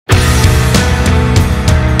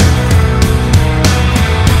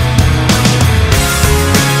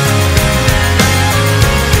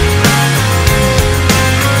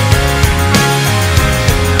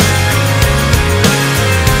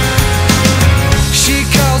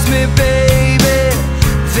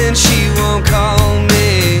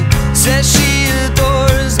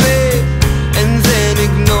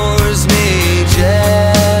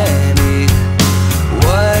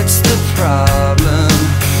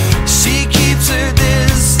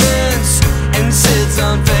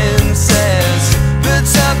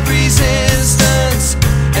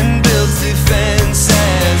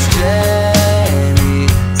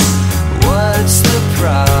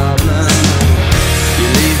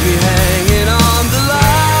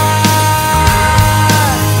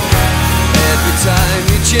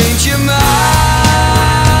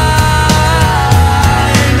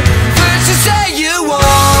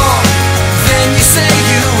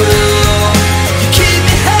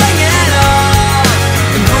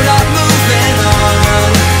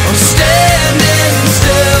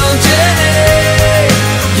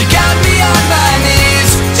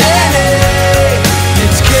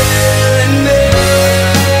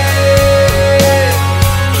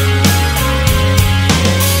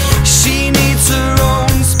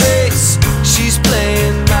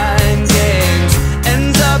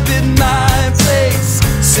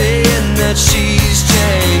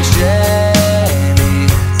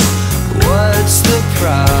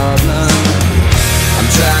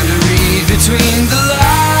between the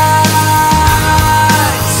lines.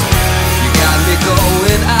 You got me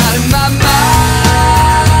going out of my mind.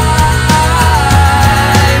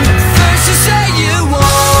 First you say you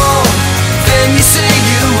won't, then you say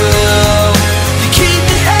you will. You keep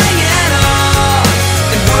me hanging on,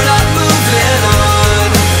 and we're not moving on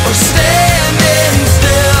or standing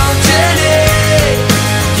still. Jenny,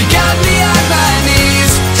 you got me on my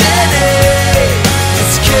knees. Jenny,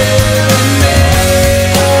 it's killing me.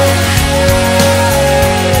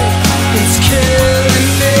 It's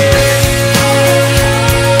killing me.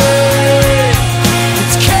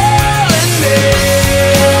 It's killing me.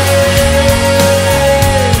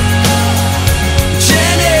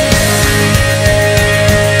 Jenny,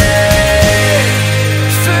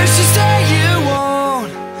 first you say you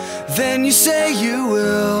won't, then you say you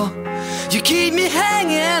will. You keep me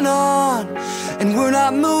hanging on, and we're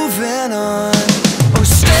not moving on or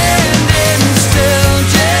standing still.